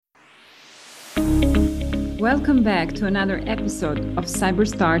Welcome back to another episode of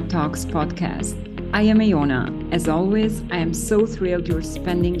Cyberstar Talks podcast. I am Iona. As always, I am so thrilled you're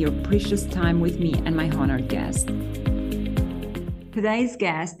spending your precious time with me and my honored guest. Today's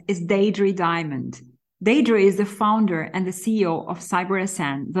guest is Deidre Diamond. Deidre is the founder and the CEO of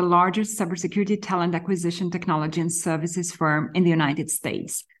CyberSN, the largest cybersecurity talent acquisition technology and services firm in the United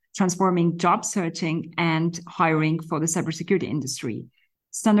States, transforming job searching and hiring for the cybersecurity industry.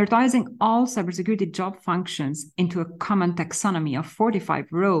 Standardizing all cybersecurity job functions into a common taxonomy of 45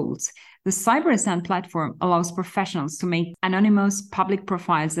 roles, the CyberSN platform allows professionals to make anonymous public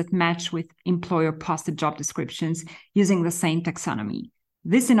profiles that match with employer-posted job descriptions using the same taxonomy.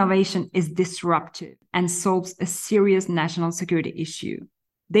 This innovation is disruptive and solves a serious national security issue.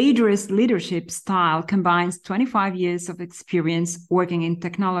 Deidre's leadership style combines 25 years of experience working in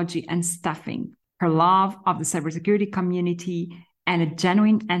technology and staffing, her love of the cybersecurity community, and a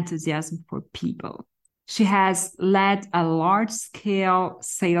genuine enthusiasm for people. She has led a large-scale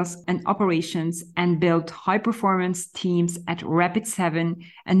sales and operations and built high-performance teams at Rapid7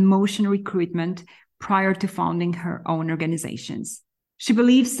 and Motion Recruitment prior to founding her own organizations. She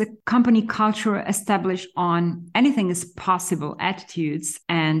believes the company culture established on anything is possible attitudes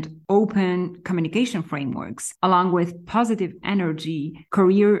and open communication frameworks, along with positive energy,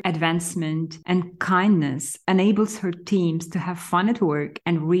 career advancement, and kindness, enables her teams to have fun at work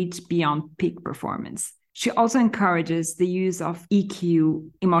and reach beyond peak performance. She also encourages the use of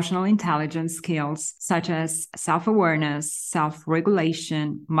EQ, emotional intelligence skills, such as self-awareness,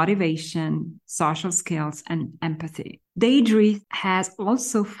 self-regulation, motivation, social skills, and empathy. Deidre has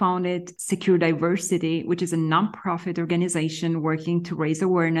also founded Secure Diversity, which is a nonprofit organization working to raise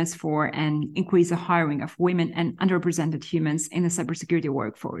awareness for and increase the hiring of women and underrepresented humans in the cybersecurity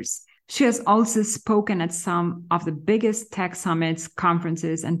workforce. She has also spoken at some of the biggest tech summits,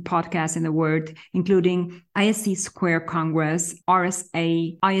 conferences, and podcasts in the world, including ISC Square Congress,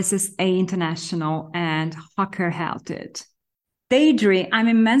 RSA, ISSA International, and Hacker Health. Deidre, I'm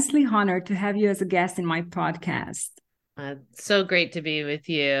immensely honored to have you as a guest in my podcast. So great to be with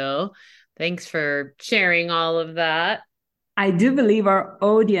you. Thanks for sharing all of that. I do believe our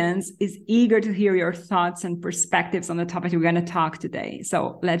audience is eager to hear your thoughts and perspectives on the topic we're going to talk today.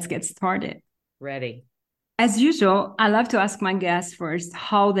 So let's get started. Ready. As usual, I love to ask my guests first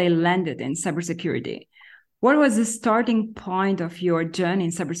how they landed in cybersecurity. What was the starting point of your journey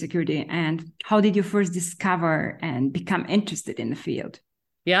in cybersecurity, and how did you first discover and become interested in the field?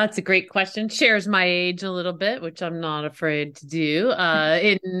 Yeah, it's a great question. Shares my age a little bit, which I'm not afraid to do.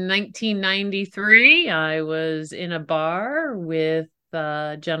 In 1993, I was in a bar with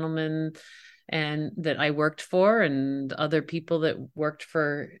a gentleman that I worked for and other people that worked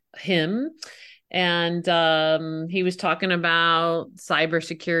for him. And he was talking about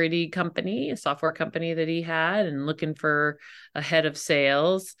cybersecurity company, a software company that he had, and looking for a head of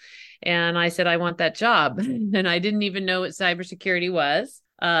sales. And I said, I want that job. And I didn't even know what cybersecurity was.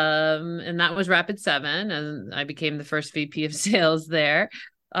 And that was Rapid7, and I became the first VP of sales there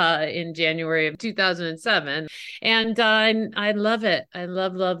in January of 2007. And I love it. I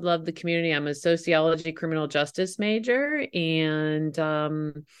love the community. I'm a sociology criminal justice major, and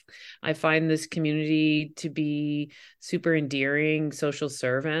I find this community to be super endearing social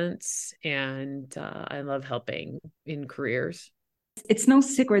servants, and I love helping in careers. It's no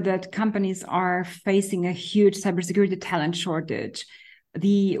secret that companies are facing a huge cybersecurity talent shortage.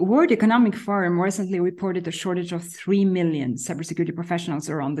 The World Economic Forum recently reported a shortage of 3 million cybersecurity professionals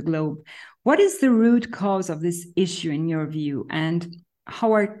around the globe. What is the root cause of this issue in your view? And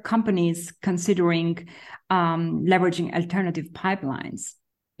how are companies considering leveraging alternative pipelines?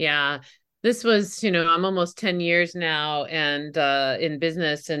 Yeah, this was, I'm almost 10 years now and in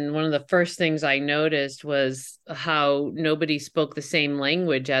business. And one of the first things I noticed was how nobody spoke the same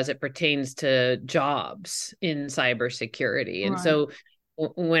language as it pertains to jobs in cybersecurity. And so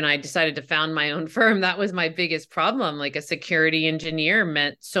when I decided to found my own firm, that was my biggest problem. Like a security engineer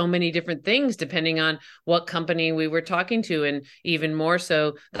meant so many different things depending on what company we were talking to, and even more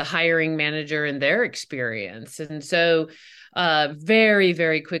so the hiring manager and their experience. And so very,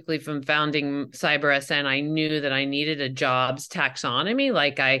 very quickly from founding CyberSN, I knew that I needed a jobs taxonomy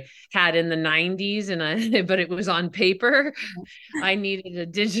like I had in the 90s, but it was on paper. I needed a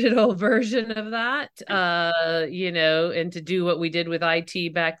digital version of that, and to do what we did with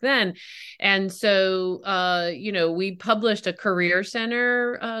IT back then. And so, we published a career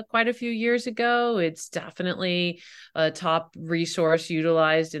center quite a few years ago. It's definitely a top resource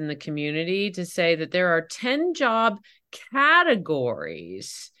utilized in the community to say that there are 10 job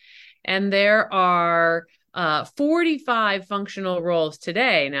categories, and there are 45 functional roles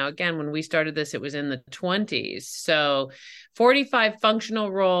today. Now, again, when we started this, it was in the 20s. So 45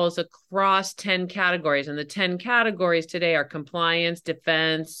 functional roles across 10 categories. And the 10 categories today are compliance,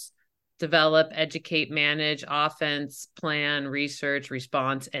 defense, develop, educate, manage, offense, plan, research,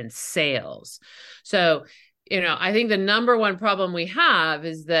 response, and sales. So, I think the number one problem we have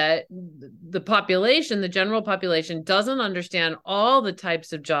is that the population, the general population, doesn't understand all the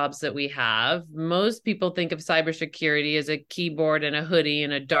types of jobs that we have. Most people think of cybersecurity as a keyboard and a hoodie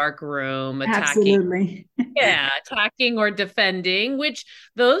in a dark room, Absolutely. attacking or defending, which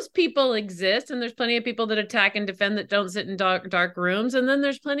those people exist. And there's plenty of people that attack and defend that don't sit in dark rooms. And then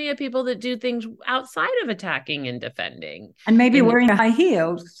there's plenty of people that do things outside of attacking and defending. And maybe wearing high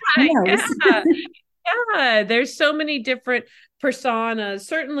heels. Yeah, there's so many different personas.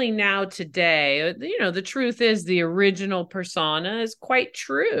 Certainly now today, the truth is the original persona is quite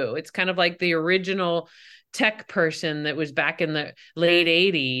true. It's kind of like the original tech person that was back in the late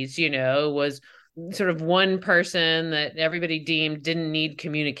 80s, was sort of one person that everybody deemed didn't need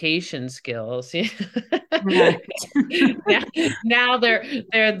communication skills. Right. Now they're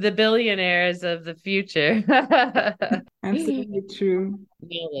the billionaires of the future. Absolutely true.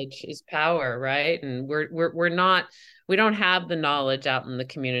 Knowledge is power, right? And we don't have the knowledge out in the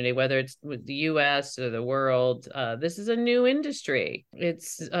community, whether it's with the US or the world. This is a new industry.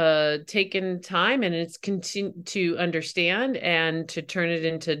 It's taken time, and it's continued to understand and to turn it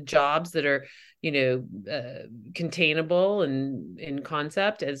into jobs that are containable and in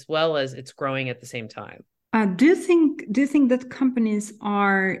concept, as well as it's growing at the same time. Do you think that companies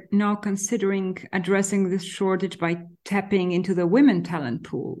are now considering addressing this shortage by tapping into the women talent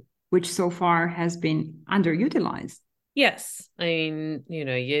pool, which so far has been underutilized? Yes. I mean,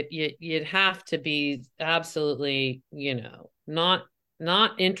 you'd have to be absolutely,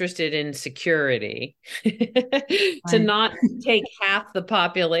 not interested in security to not take half the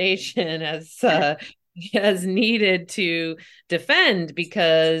population as needed to defend,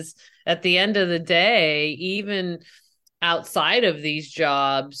 because at the end of the day, even outside of these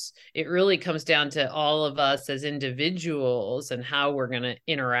jobs, it really comes down to all of us as individuals and how we're going to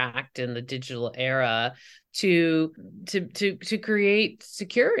interact in the digital era to create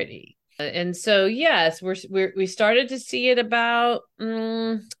security. And so, yes, we started to see it about, I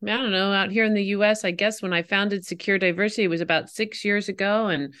don't know, out here in the US, I guess when I founded Secure Diversity, it was about 6 years ago.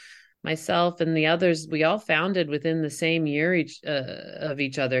 And myself and the others, we all founded within the same year of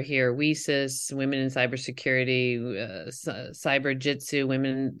each other here. WESIS, Women in Cybersecurity, Cyber Jitsu,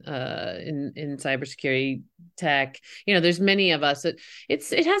 Women in Cybersecurity Tech. There's many of us. It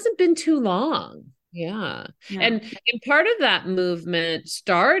hasn't been too long. Yeah. And part of that movement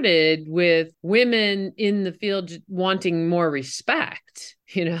started with women in the field wanting more respect,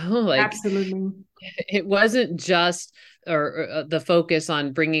 Absolutely. It wasn't just or the focus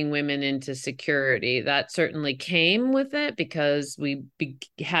on bringing women into security. That certainly came with it because we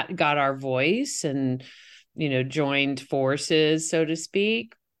got our voice and, joined forces, so to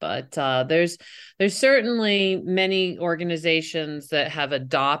speak. But there's certainly many organizations that have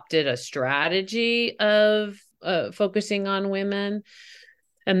adopted a strategy of focusing on women.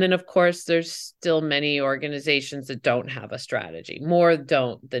 And then, of course, there's still many organizations that don't have a strategy. More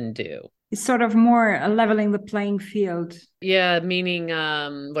don't than do. It's sort of more leveling the playing field. Yeah, meaning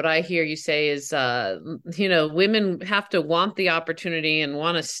what I hear you say is, women have to want the opportunity and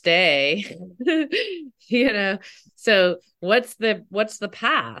want to stay, So what's the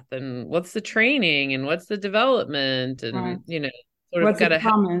path, and what's the training, and what's the development, and, Right. What's the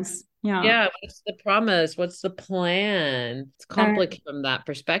promise? Yeah. What's the promise? What's the plan? It's complicated from that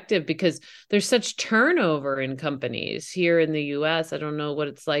perspective because there's such turnover in companies here in the US. I don't know what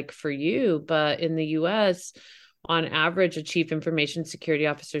it's like for you, but in the US, on average, a chief information security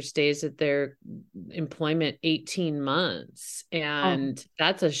officer stays at their employment 18 months. And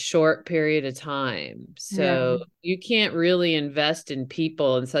that's a short period of time. So you can't really invest in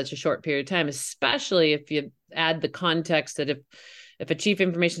people in such a short period of time, especially if you add the context that if a chief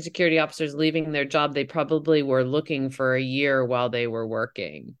information security officer is leaving their job, they probably were looking for a year while they were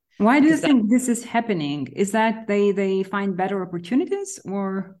working. Why do you think this is happening? Is that they find better opportunities,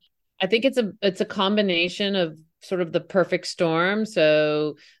 or? I think it's a combination of sort of the perfect storm.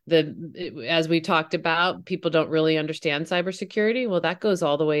 So as we talked about, people don't really understand cybersecurity. Well, that goes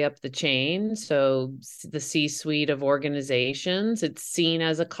all the way up the chain. So the C-suite of organizations, it's seen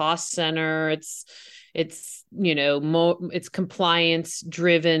as a cost center. It's compliance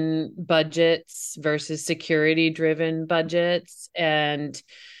driven budgets versus security driven budgets. And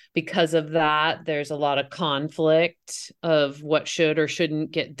because of that, there's a lot of conflict of what should or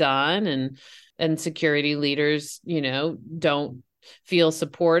shouldn't get done. and security leaders, don't feel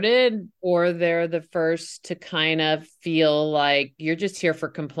supported, or they're the first to kind of feel like you're just here for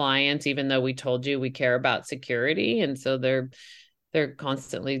compliance, even though we told you we care about security. And so they're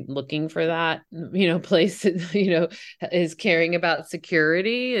constantly looking for that, place that, is caring about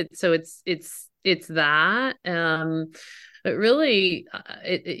security. So it's that. But really,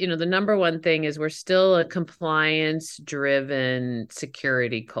 the number one thing is we're still a compliance-driven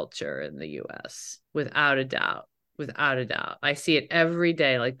security culture in the U.S., without a doubt. Without a doubt. I see it every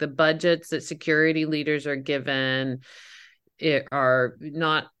day. Like the budgets that security leaders are given are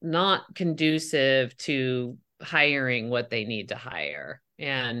not conducive to hiring what they need to hire.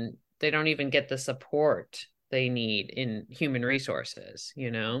 And they don't even get the support they need in human resources,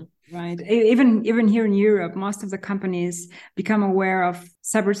 Right. Even here in Europe, most of the companies become aware of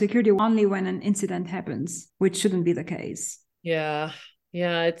cybersecurity only when an incident happens, which shouldn't be the case. Yeah.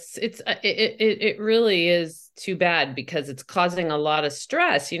 It really is too bad, because it's causing a lot of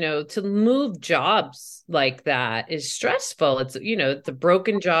stress. To move jobs like that is stressful. It's a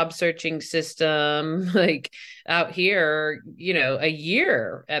broken job searching system. Like out here, a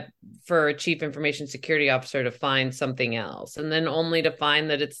year for a chief information security officer to find something else, and then only to find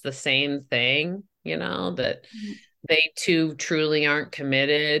that it's the same thing, that they too truly aren't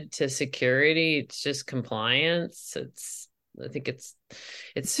committed to security. It's just compliance. I think it's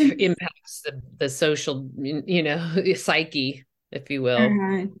impacts the social, psyche, if you will.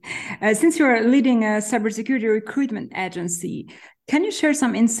 Right. Since you're leading a cybersecurity recruitment agency, can you share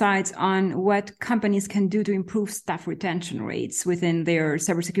some insights on what companies can do to improve staff retention rates within their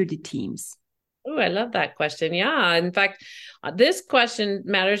cybersecurity teams? Oh, I love that question. Yeah. In fact, this question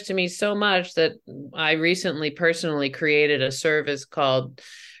matters to me so much that I recently personally created a service called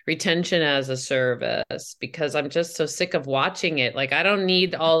Retention as a Service, because I'm just so sick of watching it. Like, I don't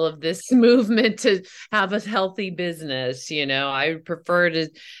need all of this movement to have a healthy business. I prefer to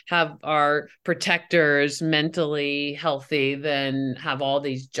have our protectors mentally healthy than have all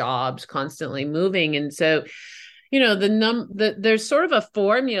these jobs constantly moving. And so, there's sort of a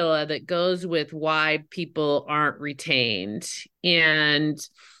formula that goes with why people aren't retained. And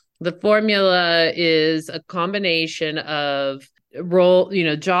the formula is a combination of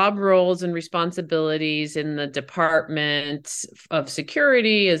job roles and responsibilities in the Department of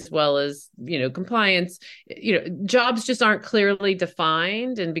Security, as well as, compliance. Jobs just aren't clearly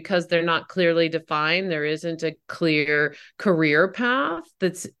defined. And because they're not clearly defined, there isn't a clear career path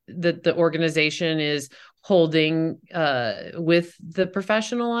that the organization is holding with the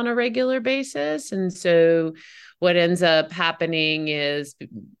professional on a regular basis. And so what ends up happening is,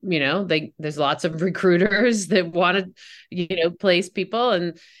 there's lots of recruiters that want to, place people.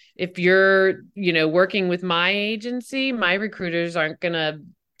 And if you're, working with my agency, my recruiters aren't going to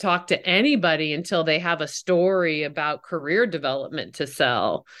talk to anybody until they have a story about career development to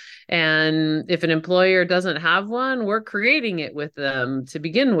sell. And if an employer doesn't have one, we're creating it with them to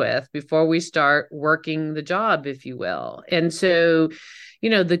begin with before we start working the job, if you will. And so,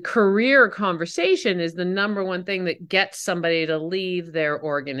 the career conversation is the number one thing that gets somebody to leave their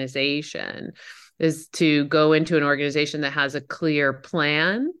organization, is to go into an organization that has a clear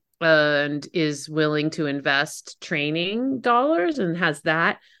plan and is willing to invest training dollars and has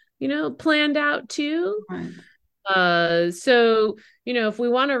that, planned out too. Right. So, if we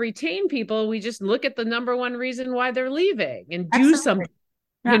want to retain people, we just look at the number one reason why they're leaving and do Absolutely. something,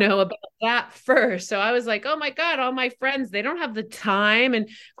 about that first. So I was like, oh my God, all my friends, they don't have the time. And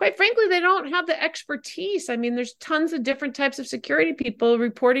quite frankly, they don't have the expertise. I mean, there's tons of different types of security people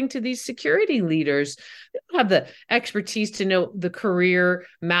reporting to these security leaders. They don't have the expertise to know the career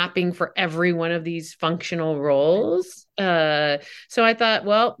mapping for every one of these functional roles. So I thought,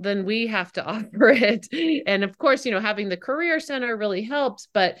 well, then we have to offer it. And of course, having the career center really helps,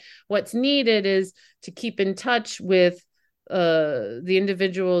 but what's needed is to keep in touch with the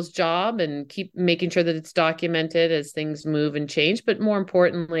individual's job and keep making sure that it's documented as things move and change, but more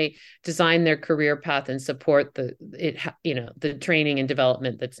importantly, design their career path and support the training and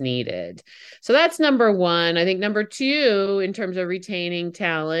development that's needed. So that's number one. I think number two, in terms of retaining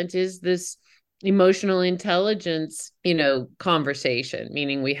talent, is this emotional intelligence, conversation,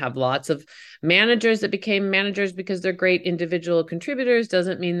 meaning we have lots of managers that became managers because they're great individual contributors,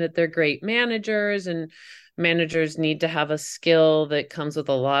 doesn't mean that they're great managers. And managers need to have a skill that comes with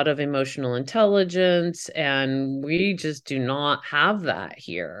a lot of emotional intelligence, and we just do not have that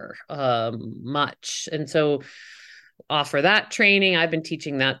here much. And so offer that training. I've been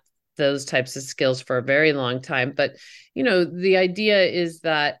teaching that those types of skills for a very long time. But, the idea is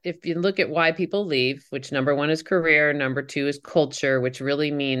that if you look at why people leave, which number one is career, number two is culture, which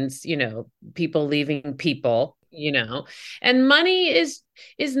really means, people leaving people, and money is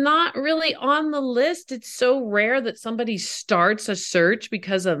not really on the list. It's so rare that somebody starts a search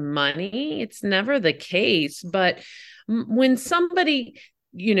because of money. It's never the case. But when somebody,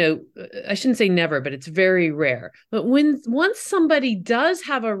 I shouldn't say never, but it's very rare. But once somebody does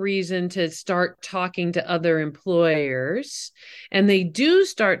have a reason to start talking to other employers, and they do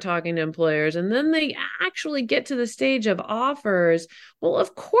start talking to employers, and then they actually get to the stage of offers, well,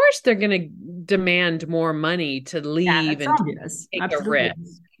 of course they're going to demand more money to leave and take Absolutely. a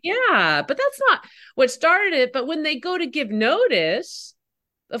risk. Yeah, but that's not what started it. But when they go to give notice,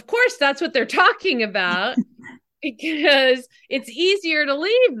 of course, that's what they're talking about. Because it's easier to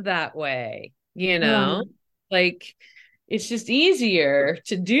leave that way, like it's just easier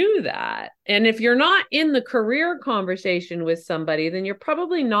to do that. And if you're not in the career conversation with somebody, then you're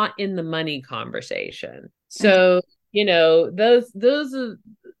probably not in the money conversation. So,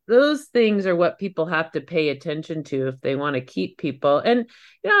 those things are what people have to pay attention to if they want to keep people. And,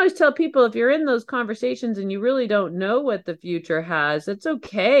 I always tell people, if you're in those conversations and you really don't know what the future has, it's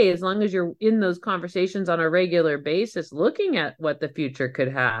okay, as long as you're in those conversations on a regular basis, looking at what the future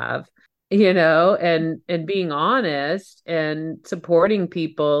could have, and being honest and supporting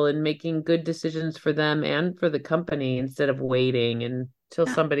people and making good decisions for them and for the company, instead of waiting until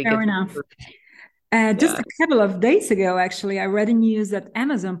somebody Fair gets enough. Just a couple of days ago, actually, I read in news that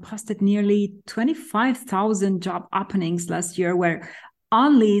Amazon posted nearly 25,000 job openings last year, where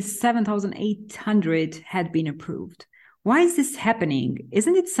only 7,800 had been approved. Why is this happening?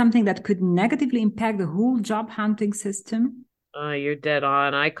 Isn't it something that could negatively impact the whole job hunting system? Oh, you're dead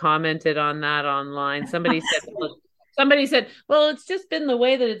on. I commented on that online. Somebody said, well, it's just been the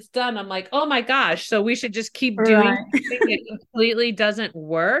way that it's done. I'm like, oh my gosh. So we should just keep doing something that completely doesn't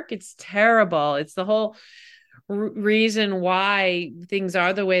work. It's terrible. It's the whole reason why things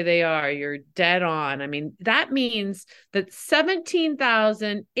are the way they are. You're dead on. I mean, that means that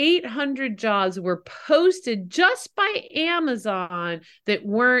 17,800 jobs were posted just by Amazon that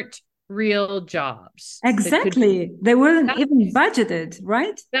weren't real jobs. Exactly. They weren't even budgeted,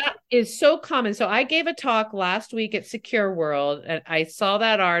 right? That is so common. So I gave a talk last week at Secure World, and I saw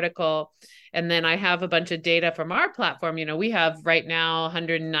that article. And then I have a bunch of data from our platform. We have right now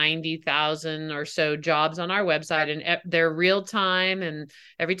 190,000 or so jobs on our website, and they're real time. And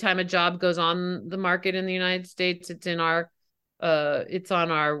every time a job goes on the market in the United States, it's on our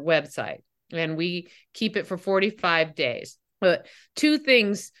website, and we keep it for 45 days. But two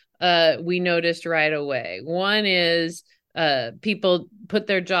things we noticed right away. One is people put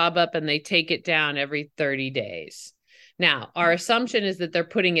their job up and they take it down every 30 days. Now, our assumption is that they're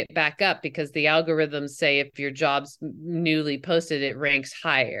putting it back up because the algorithms say if your job's newly posted, it ranks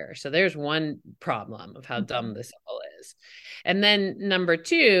higher. So there's one problem of how dumb this all is. And then number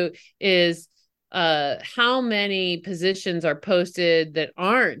two is how many positions are posted that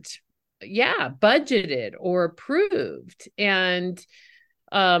aren't, budgeted or approved. And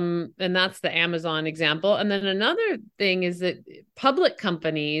that's the Amazon example. And then another thing is that public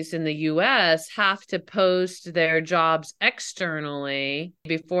companies in the US have to post their jobs externally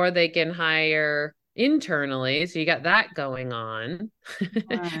before they can hire internally. So you got that going on.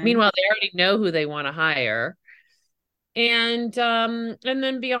 Right. Meanwhile, they already know who they want to hire. And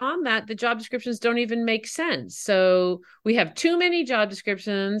then beyond that, the job descriptions don't even make sense. So we have too many job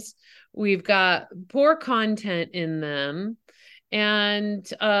descriptions. We've got poor content in them. And,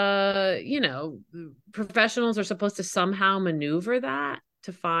 professionals are supposed to somehow maneuver that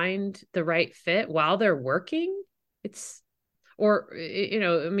to find the right fit while they're working.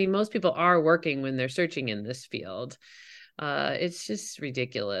 Most people are working when they're searching in this field. It's just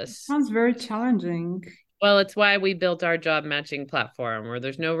ridiculous. Sounds very challenging. Well, it's why we built our job matching platform, where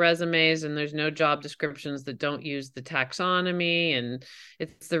there's no resumes and there's no job descriptions that don't use the taxonomy. And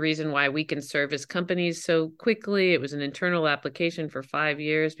it's the reason why we can service companies so quickly. It was an internal application for 5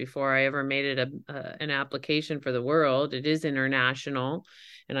 years before I ever made it an application for the world. It is international,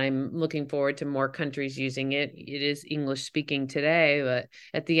 and I'm looking forward to more countries using it. It is English speaking today, but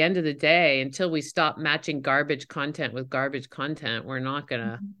at the end of the day, until we stop matching garbage content with garbage content, we're not going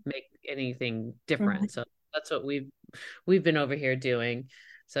to make anything different. So that's what we've been over here doing.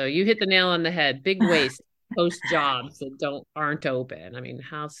 So you hit the nail on the head. Big waste post jobs that aren't open. I mean,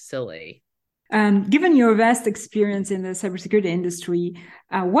 how silly. Given your vast experience in the cybersecurity industry,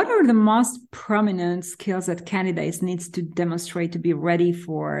 what are the most prominent skills that candidates needs to demonstrate to be ready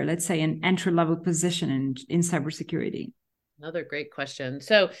for, let's say, an entry-level position in cybersecurity? Another great question.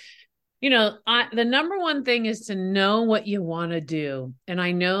 So, the number one thing is to know what you want to do. And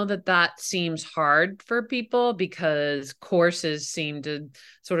I know that that seems hard for people because courses seem to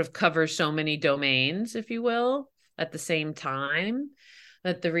sort of cover so many domains, if you will, at the same time.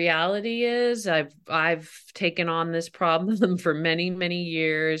 But the reality is I've taken on this problem for many, many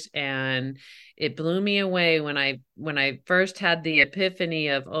years, and it blew me away when I first had the epiphany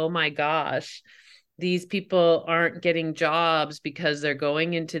of, oh my gosh, these people aren't getting jobs because they're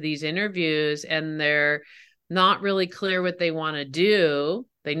going into these interviews and they're not really clear what they want to do.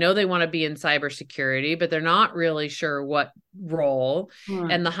 They know they want to be in cybersecurity, but they're not really sure what role.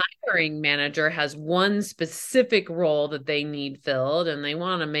 Right. And the hiring manager has one specific role that they need filled, and they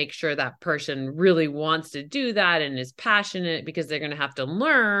want to make sure that person really wants to do that and is passionate, because they're going to have to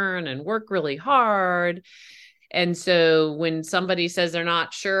learn and work really hard. And so when somebody says they're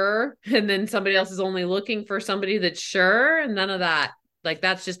not sure, and then somebody else is only looking for somebody that's sure, and none of that, like,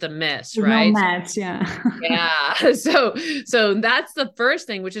 that's just a miss, There's right? no match, yeah. Yeah. So that's the first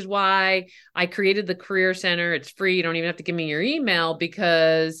thing, which is why I created the Career Center. It's free. You don't even have to give me your email,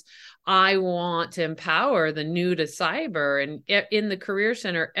 because I want to empower the new to cyber. And in the Career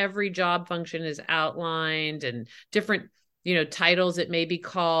Center, every job function is outlined, and different titles it may be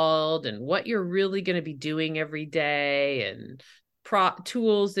called, and what you're really going to be doing every day, and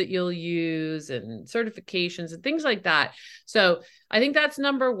tools that you'll use, and certifications and things like that. So I think that's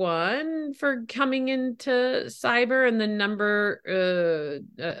number one for coming into cyber. And then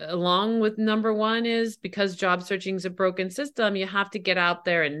along with number one is, because job searching is a broken system, you have to get out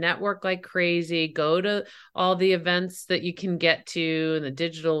there and network like crazy, go to all the events that you can get to, and the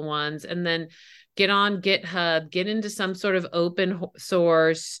digital ones, and then get on GitHub, get into some sort of open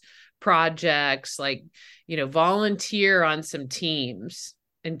source projects, like, volunteer on some teams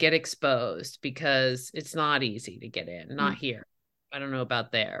and get exposed, because it's not easy to get in, not here. I don't know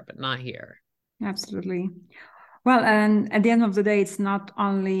about there, but not here. Absolutely. Well, and at the end of the day, it's not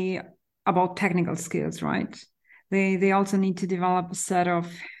only about technical skills, right? They also need to develop a set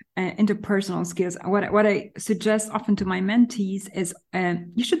of interpersonal skills. What I suggest often to my mentees is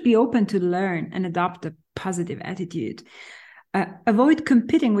you should be open to learn and adopt a positive attitude. Avoid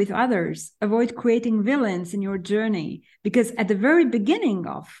competing with others. Avoid creating villains in your journey, because at the very beginning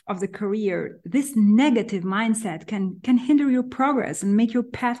of the career, this negative mindset can hinder your progress and make your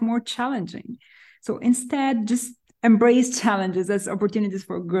path more challenging. So instead, just embrace challenges as opportunities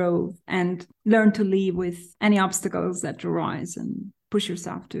for growth, and learn to live with any obstacles that arise, and push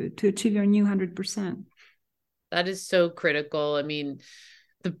yourself to achieve your new 100%. That is so critical. I mean,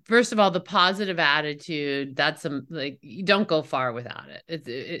 first of all, the positive attitude, that's like, you don't go far without it.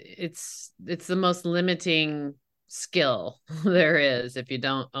 It's the most limiting skill there is if you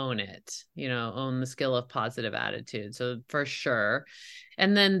don't own it, own the skill of positive attitude. So for sure.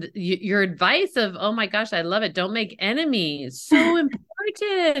 And then your advice of, oh my gosh, I love it. Don't make enemies. So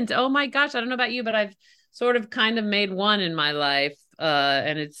important. Oh my gosh. I don't know about you, but I've sort of kind of made one in my life.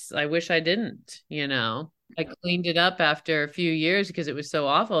 And I wish I didn't, I cleaned it up after a few years because it was so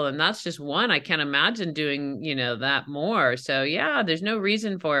awful. And that's just one. I can't imagine doing, that more. So yeah, there's no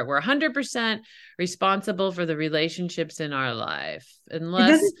reason for it. We're 100% responsible for the relationships in our life. Unless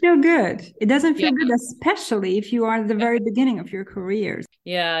it doesn't feel good. It doesn't feel good, especially if you are at the very beginning of your careers.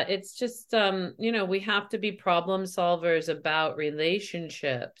 Yeah, it's just, we have to be problem solvers about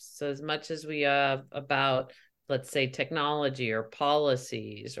relationships as much as we are about, let's say, technology or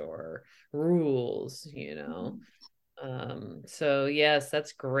policies or rules, so yes,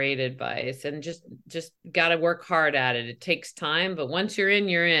 that's great advice. And just got to work hard at it. It takes time, but once you're in,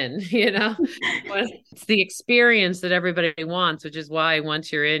 you're in. It's the experience that everybody wants, which is why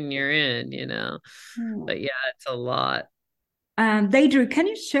once you're in, you're in. But yeah, it's a lot. Deidre, can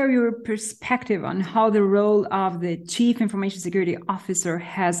you share your perspective on how the role of the Chief Information Security Officer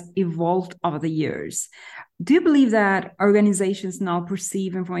has evolved over the years? Do you believe that organizations now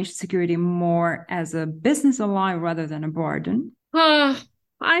perceive information security more as a business ally rather than a burden?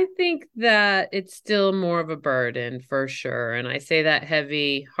 I think that it's still more of a burden, for sure. And I say that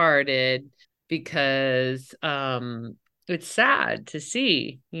heavy-hearted because it's sad to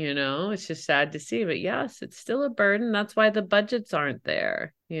see, it's just sad to see. But yes, it's still a burden. That's why the budgets aren't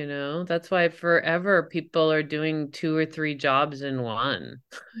there. That's why forever people are doing 2 or 3 jobs in one.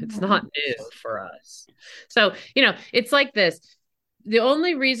 It's not new for us. So, it's like this. The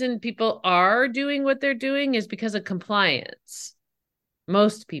only reason people are doing what they're doing is because of compliance.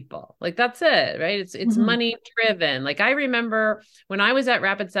 Most people, like, that's it, right? It's money driven. Like, I remember when I was at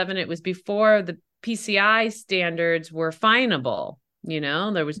Rapid7, it was before the PCI standards were finable.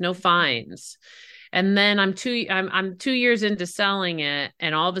 There was no fines. And then I'm 2 years into selling it,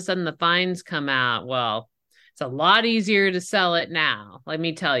 and all of a sudden the fines come out. Well, it's a lot easier to sell it now, let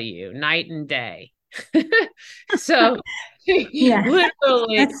me tell you, night and day. So Yeah,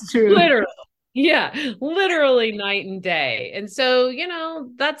 literally, that's true. literally, yeah, literally night and day. And so,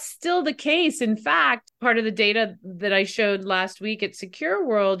 that's still the case. In fact, part of the data that I showed last week at Secure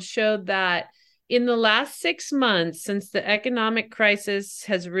World showed that in the last 6 months, since the economic crisis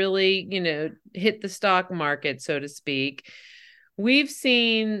has really, hit the stock market, so to speak, we've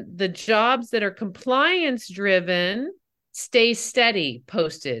seen the jobs that are compliance driven stay steady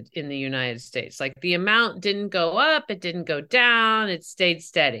posted in the United States. Like the amount didn't go up, it didn't go down, it stayed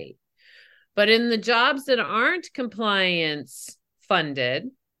steady. But in the jobs that aren't compliance funded,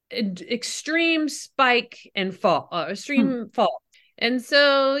 extreme spike and fall, extreme fall. And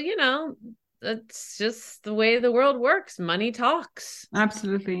so, that's just the way the world works. Money talks.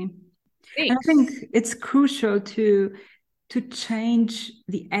 Absolutely. Thanks. And I think it's crucial to change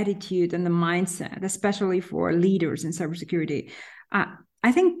the attitude and the mindset, especially for leaders in cybersecurity.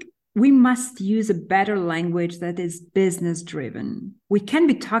 I think we must use a better language that is business driven. We can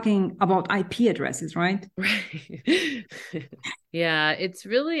be talking about IP addresses, right? Right. Yeah, it's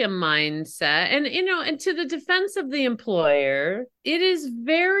really a mindset. And to the defense of the employer, it is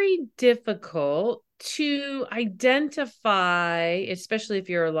very difficult to identify, especially if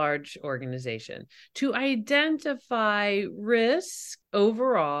you're a large organization, to identify risk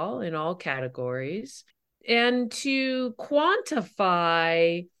overall in all categories and to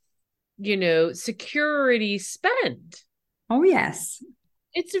quantify, security spend. Oh, yes.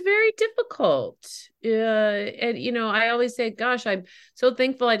 It's very difficult. And, I always say, gosh, I'm so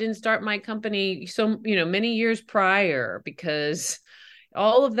thankful I didn't start my company so, many years prior, because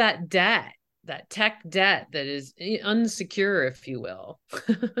all of that debt, that tech debt that is unsecure, if you will,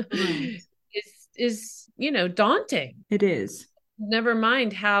 Right. is daunting. It is. Never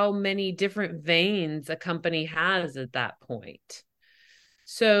mind how many different veins a company has at that point.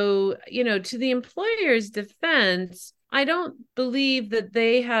 So, to the employer's defense, I don't believe that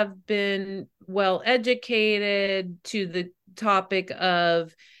they have been well educated to the topic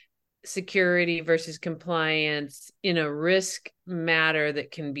of security versus compliance in a risk matter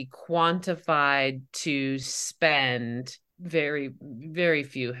that can be quantified to spend. Very, very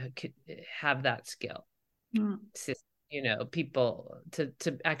few have that skill. People to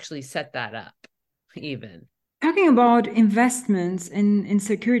actually set that up even. Talking about investments in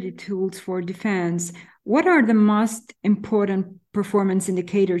security tools for defense, what are the most important performance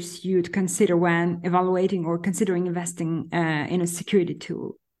indicators you'd consider when evaluating or considering investing in a security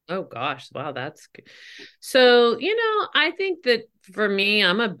tool? Oh gosh, wow, that's good. So, I think that for me,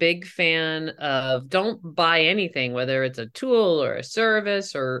 I'm a big fan of don't buy anything, whether it's a tool or a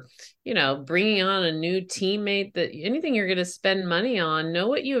service or, bringing on a new teammate, that anything you're going to spend money on, know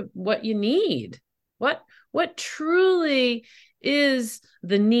what you need. What truly is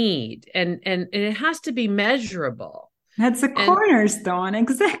the need, and it has to be measurable. That's a cornerstone,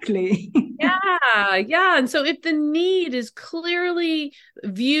 exactly. Yeah. And so if the need is clearly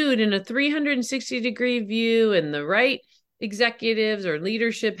viewed in a 360-degree view, and the right executives or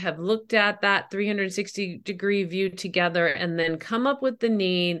leadership have looked at that 360-degree view together and then come up with the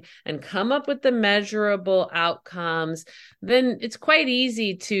need and come up with the measurable outcomes, then it's quite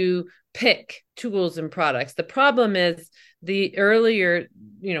easy to pick tools and products. The problem is the earlier,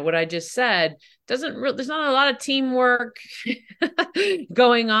 what I just said, there's not a lot of teamwork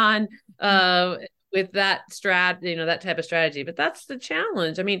going on with that that type of strategy. But that's the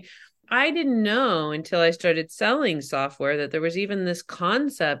challenge. I mean, I didn't know until I started selling software that there was even this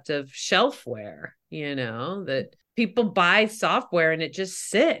concept of shelfware, that people buy software and it just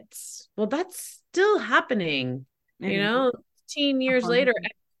sits. Well, that's still happening, 15 years later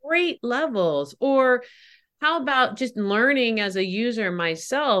at great levels. Or how about just learning as a user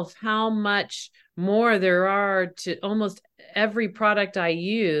myself how much more there are to almost every product I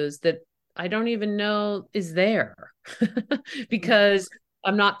use that I don't even know is there because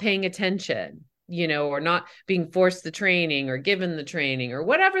I'm not paying attention, or not being forced the training or given the training or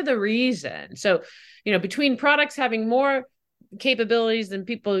whatever the reason. So, between products having more capabilities than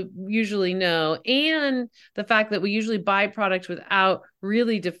people usually know, and the fact that we usually buy products without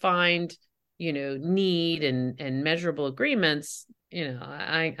really defined, need and measurable agreements,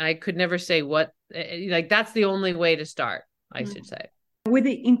 I could never say what, that's the only way to start, I should say. With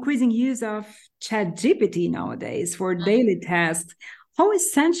the increasing use of ChatGPT nowadays for daily tasks, how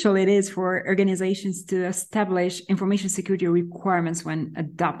essential it is for organizations to establish information security requirements when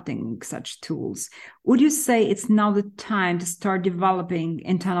adopting such tools. Would you say it's now the time to start developing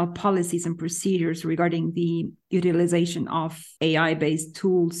internal policies and procedures regarding the utilization of AI-based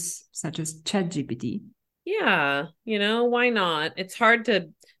tools such as ChatGPT? Yeah, why not? It's hard to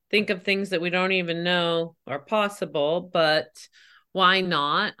think of things that we don't even know are possible, but why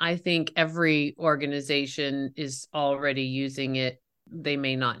not? I think every organization is already using it. They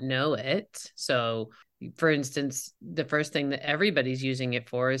may not know it. So, for instance, the first thing that everybody's using it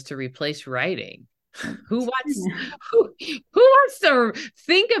for is to replace writing. Who wants who wants to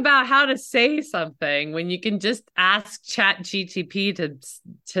think about how to say something when you can just ask ChatGPT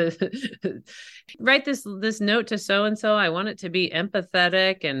to write this note to so and so? I want it to be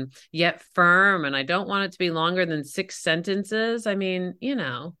empathetic and yet firm, and I don't want it to be longer than 6 sentences. I mean,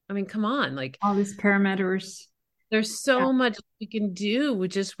 come on, like all these parameters. There's so much you can do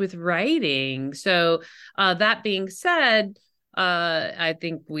with writing. So that being said, I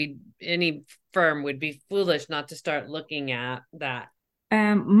think any firm would be foolish not to start looking at that.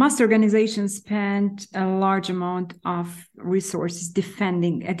 Most organizations spend a large amount of resources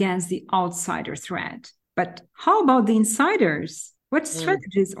defending against the outsider threat. But how about the insiders? What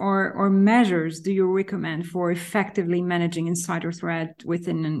strategies or measures do you recommend for effectively managing insider threat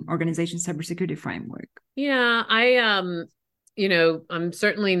within an organization's cybersecurity framework? Yeah, I'm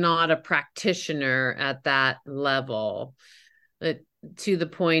certainly not a practitioner at that level. But to the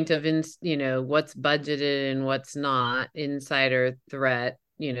point of what's budgeted and what's not, insider threat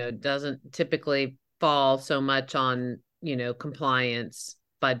doesn't typically fall so much on compliance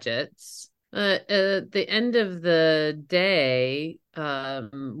budgets. At the end of the day,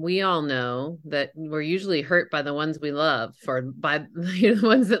 we all know that we're usually hurt by the ones we love, or by the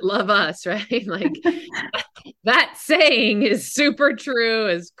ones that love us, right? Like that saying is super true,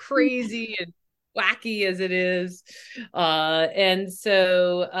 as crazy and wacky as it is. And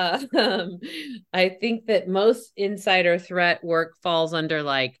so I think that most insider threat work falls under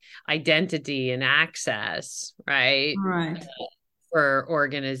like identity and access, right? Right. For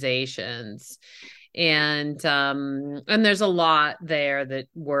organizations. And there's a lot there that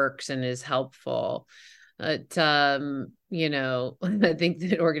works and is helpful. But I think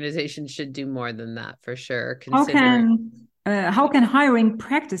that organizations should do more than that for sure. How can hiring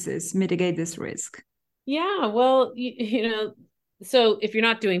practices mitigate this risk? Yeah, well, so if you're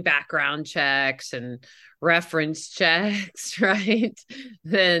not doing background checks and reference checks, right,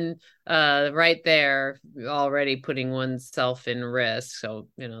 then right there, already putting oneself in risk. So,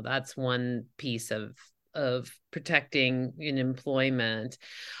 that's one piece of protecting in employment.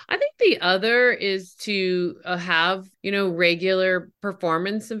 I think the other is to have, regular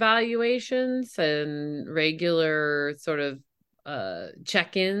performance evaluations and regular sort of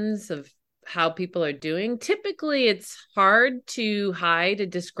check-ins of how people are doing. Typically, it's hard to hide a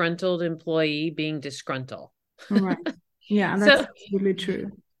disgruntled employee being disgruntled. Right. Yeah, that's absolutely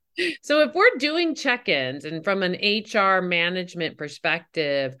true. So if we're doing check-ins and from an HR management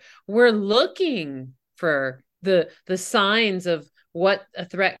perspective, we're looking for the signs of what a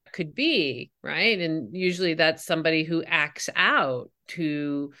threat could be, right? And usually that's somebody who acts out,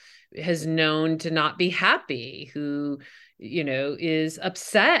 who has known to not be happy, who is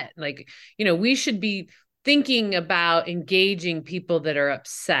upset. Like, we should be thinking about engaging people that are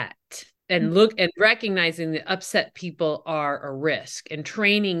upset and recognizing that upset people are a risk and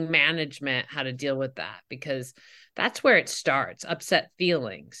training management how to deal with that, because that's where it starts, upset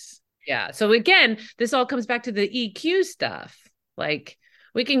feelings. Yeah. So again, this all comes back to the EQ stuff. Like,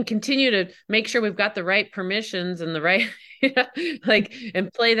 we can continue to make sure we've got the right permissions and the right,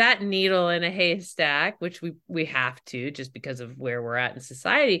 and play that needle in a haystack, which we have to, just because of where we're at in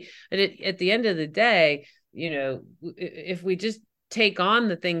society. But at the end of the day, if we just take on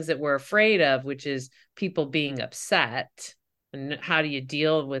the things that we're afraid of, which is people being upset, and how do you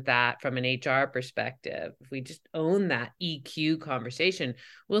deal with that from an HR perspective? If we just own that EQ conversation,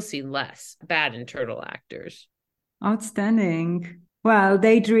 we'll see less bad internal actors. Outstanding. Well,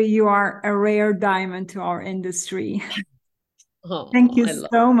 Deidre, you are a rare diamond to our industry. Thank you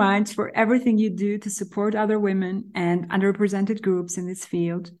so much for everything you do to support other women and underrepresented groups in this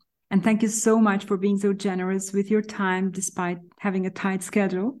field. And thank you so much for being so generous with your time, despite having a tight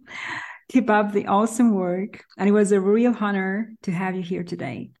schedule. Keep up the awesome work. And it was a real honor to have you here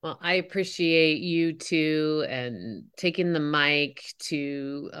today. Well, I appreciate you too, and taking the mic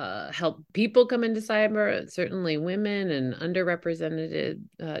to help people come into cyber. Certainly women and underrepresented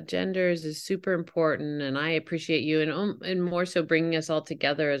genders is super important. And I appreciate you, and more so bringing us all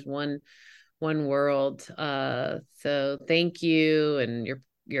together as one one world. So thank you, and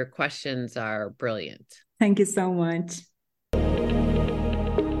your questions are brilliant. Thank you so much.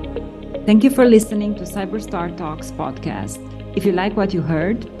 Thank you for listening to Cyberstar Talks podcast. If you like what you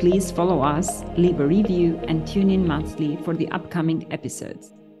heard, please follow us, leave a review, and tune in monthly for the upcoming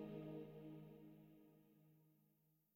episodes.